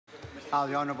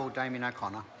The Honourable Damien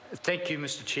O'Connor. Thank you,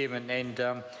 Mr Chairman.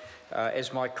 And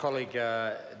as my colleague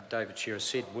David Shearer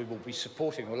said, we will be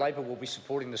supporting, or Labor will be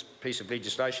supporting this piece of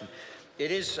legislation. It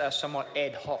is somewhat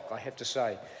ad hoc, I have to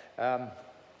say.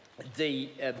 The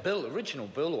original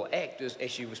bill or act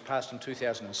actually was passed in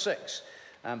 2006.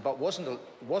 But wasn't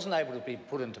able to be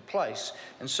put into place.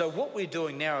 And so what we're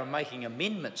doing now are making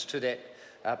amendments to that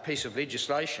piece of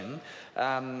legislation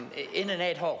in an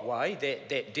ad hoc way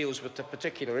that deals with the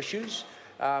particular issues.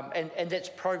 And that's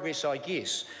progress, I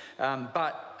guess.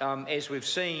 But as we've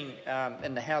seen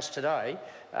in the House today,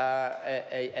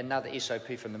 another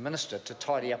SOP from the Minister to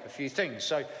tidy up a few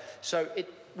things.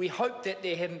 We hope that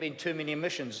there haven't been too many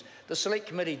omissions. The Select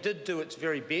Committee did do its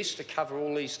very best to cover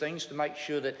all these things to make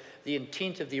sure that the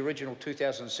intent of the original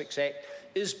 2006 Act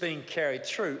is being carried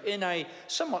through in a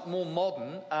somewhat more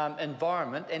modern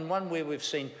environment, and one where we've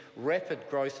seen rapid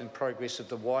growth and progress of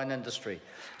the wine industry.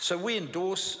 So we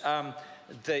endorse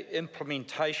the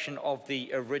implementation of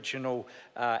the original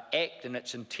Act and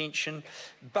its intention,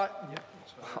 but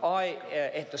I,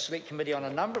 at the Select Committee on a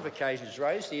number of occasions,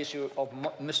 raised the issue of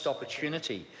missed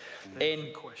opportunity. And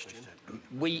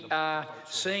we are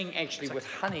seeing actually with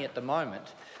honey at the moment,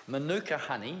 Manuka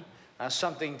honey,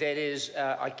 something that is,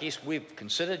 I guess we've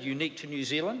considered unique to New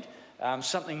Zealand,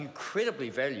 something incredibly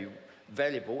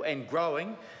valuable and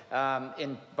growing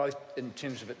in both in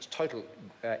terms of its total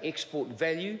export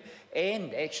value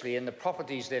and actually in the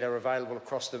properties that are available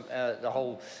across the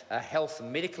whole health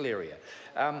and medical area.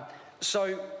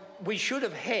 So we should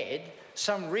have had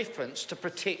some reference to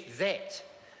protect that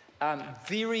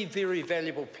very, very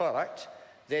valuable product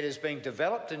that is being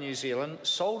developed in New Zealand,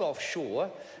 sold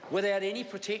offshore, without any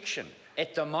protection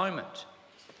at the moment.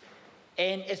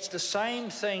 And it's the same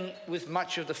thing with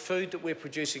much of the food that we're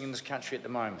producing in this country at the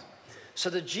moment. So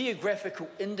the geographical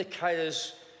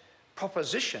indicators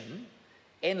proposition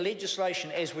and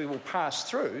legislation, as we will pass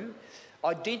through,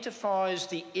 identifies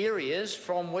the areas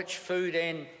from which food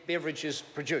and beverage is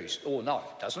produced. Or no,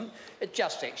 it doesn't. It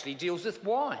just actually deals with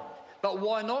wine. But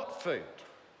why not food?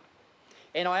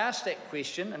 And I asked that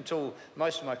question until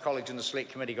most of my colleagues in the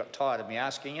Select Committee got tired of me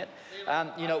asking it.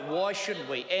 You know, why shouldn't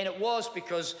we? And it was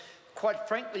because, quite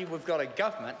frankly, we've got a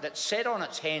government that sat on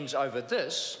its hands over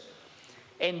this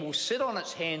and will sit on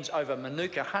its hands over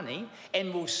Manuka honey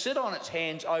and will sit on its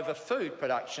hands over food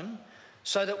production,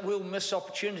 so that we'll miss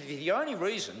opportunity. The only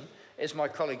reason, as my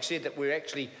colleague said, that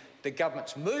the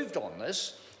government's moved on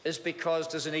this is because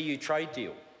there's an EU trade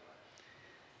deal.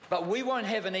 But we won't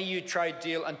have an EU trade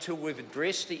deal until we've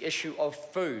addressed the issue of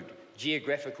food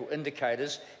geographical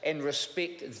indicators and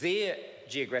respect their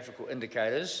geographical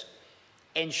indicators,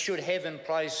 and should have in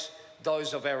place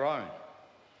those of our own.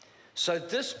 So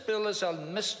this bill is a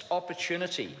missed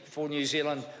opportunity for New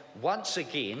Zealand once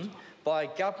again, by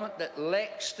a government that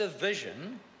lacks the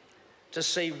vision to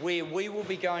see where we will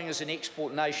be going as an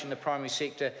export nation, the primary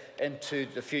sector, into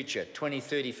the future, 20,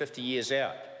 30, 50 years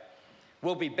out.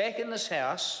 We'll be back in this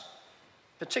House,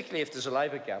 particularly if there's a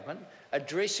Labor government,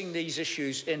 addressing these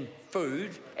issues in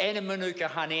food and in Manuka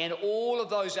honey and all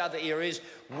of those other areas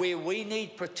where we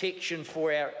need protection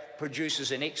for our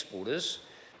producers and exporters,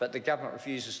 but the government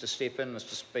refuses to step in,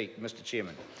 Mr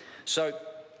Chairman. So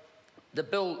the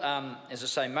bill, as I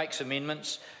say, makes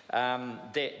amendments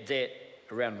that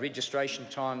around registration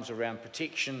times, around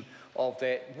protection of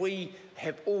that. We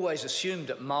have always assumed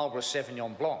that Marlborough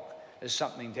Sauvignon Blanc is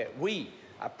something that we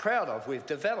are proud of, we've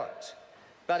developed.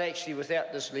 But actually,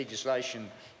 without this legislation,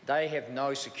 they have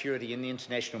no security in the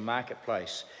international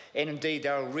marketplace. And indeed,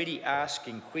 they're already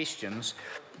asking questions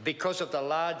because of the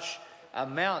large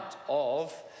amount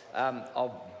of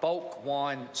bulk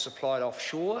wine supplied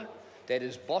offshore, that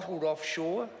is bottled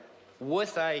offshore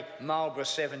with a Marlborough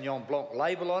Sauvignon Blanc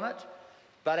label on it,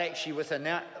 but actually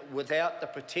without the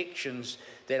protections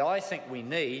that I think we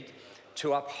need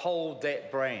to uphold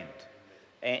that brand.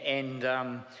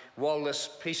 And while this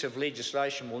piece of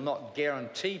legislation will not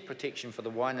guarantee protection for the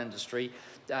wine industry,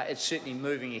 it's certainly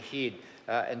moving ahead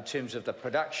in terms of the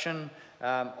production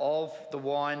of the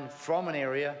wine from an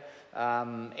area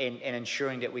and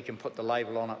ensuring that we can put the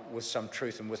label on it with some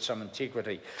truth and with some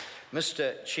integrity.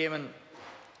 Mr Chairman,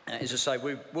 as I say,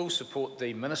 we will support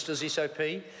the Minister's SOP.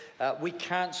 We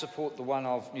can't support the one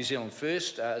of New Zealand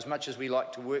First, as much as we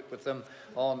like to work with them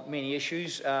on many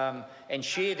issues and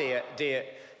share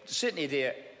certainly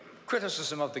their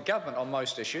criticism of the government on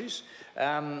most issues.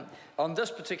 On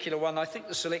this particular one, I think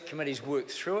the Select Committee's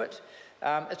worked through it.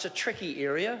 It's a tricky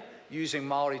area, using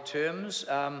Māori terms,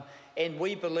 and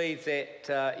we believe that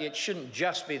it shouldn't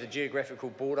just be the Geographical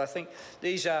Board. I think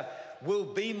these are will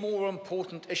be more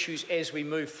important issues as we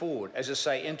move forward, as I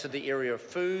say, into the area of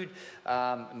food,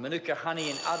 manuka honey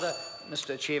and other.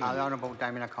 Mr. Chairman. The Honourable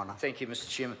Damien O'Connor. Thank you, Mr.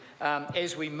 Chairman.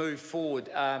 As we move forward,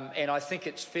 and I think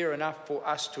it's fair enough for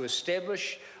us to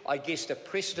establish, I guess, the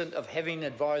precedent of having an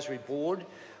advisory board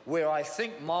where I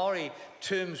think Māori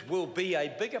terms will be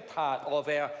a bigger part of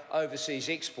our overseas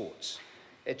exports.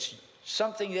 It's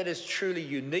something that is truly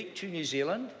unique to New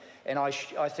Zealand, and I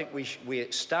think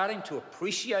we're starting to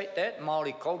appreciate that,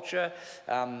 Māori culture,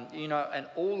 you know, and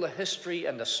all the history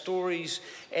and the stories,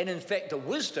 and in fact the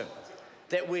wisdom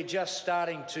that we're just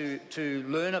starting to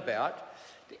learn about.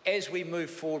 As we move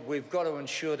forward, we've got to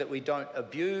ensure that we don't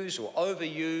abuse or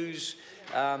overuse,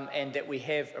 and that we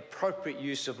have appropriate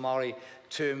use of Māori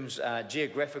terms,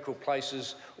 geographical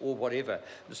places or whatever,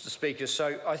 Mr. Speaker.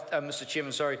 So, Mr.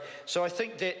 Chairman, sorry. So I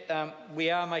think that we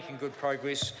are making good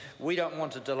progress. We don't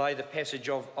want to delay the passage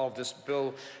of this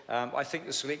bill. I think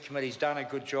the Select Committee's done a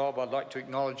good job. I'd like to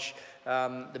acknowledge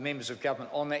the members of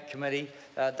government on that committee.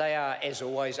 They are, as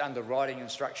always, under writing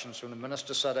instructions from the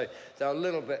Minister, so they're a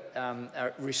little bit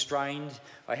restrained,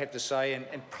 I have to say,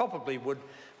 and probably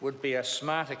would be a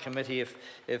smarter committee if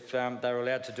they were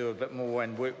allowed to do a bit more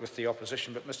and work with the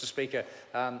opposition. But, Mr. Speaker,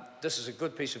 this is a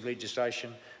good piece of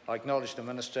legislation. I acknowledge the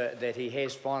Minister that he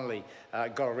has finally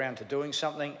got around to doing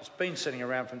something. It's been sitting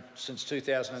around since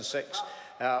 2006.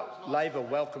 Labor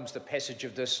welcomes the passage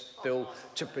of this bill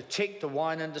to protect the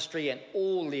wine industry and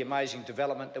all the amazing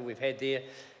development that we've had there.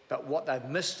 But what they've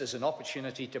missed is an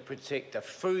opportunity to protect the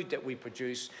food that we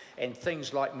produce and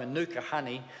things like manuka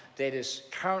honey that is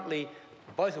currently,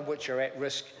 both of which are at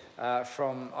risk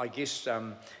from, I guess,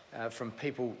 from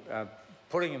people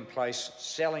putting in place,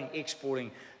 selling,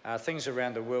 exporting things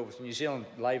around the world with New Zealand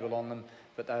label on them,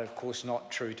 but they're of course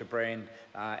not true to brand,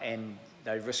 and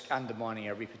they risk undermining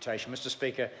our reputation. Mr.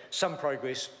 Speaker, some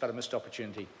progress, but a missed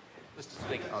opportunity. Mr.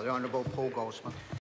 Speaker. The Honourable Paul Goldsmith.